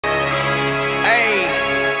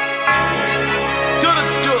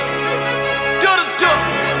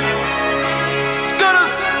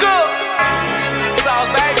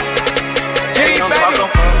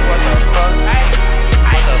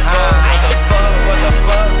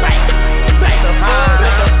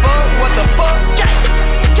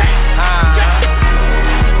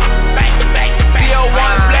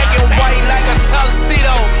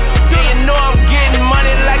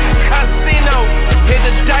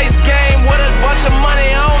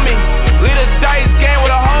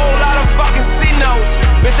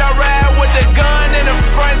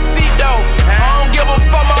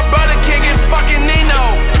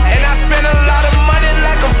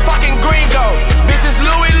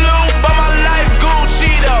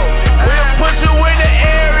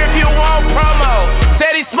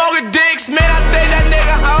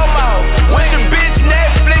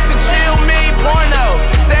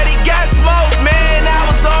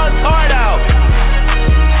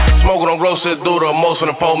sit through the most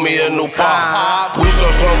and pull me a new pop. We so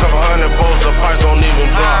strong, couple hundred bolts, the price don't even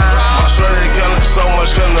drop. My shredder killing so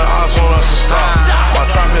much, killing the odds on us to stop. My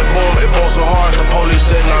trap it boom, it boom so hard, the police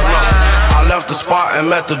said knock knock. I left the spot and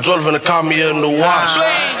met the jeweler and caught me a new watch.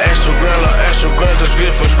 Extra grand, that's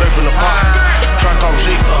good for scraping the pot. Track off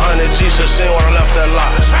Jeep, 100 G's, just seen when I left that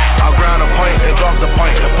lot. I grabbed a pint and dropped the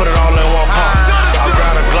pint and put it all in one pot. I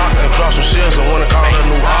grabbed a Glock and dropped some shields and wanna call it a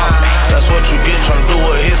new op. That's what you get tryna do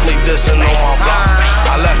with his sneak dissing on my block.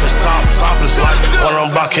 I left his topless like one of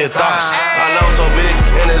them blockhead thoughts. I know so big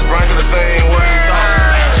in his brain, the same what he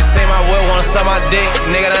thought. She say my will, wanna suck my dick,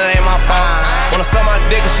 nigga, that ain't my fault. Wanna suck my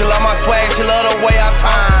dick cause she love my swag, she love the way I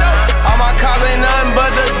talk. All my cars ain't nothing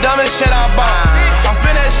but the dumbest shit I bought. I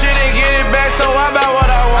spend that shit and get it back, so I buy what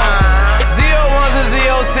I want. Z01s and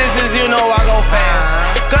Z06s, you know I go fast.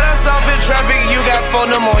 Cut us off in traffic, you got 4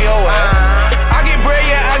 of them on your ass. I get bread,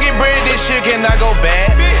 yeah, I get bread, this shit cannot go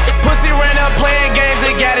bad. Pussy ran up playing games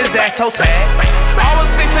and got his ass toe tag. I was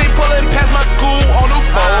 16 pulling past my school on them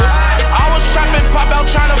foes. I was trapping, pop out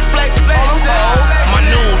trying to flex on them hoes. My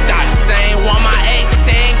new dots ain't want my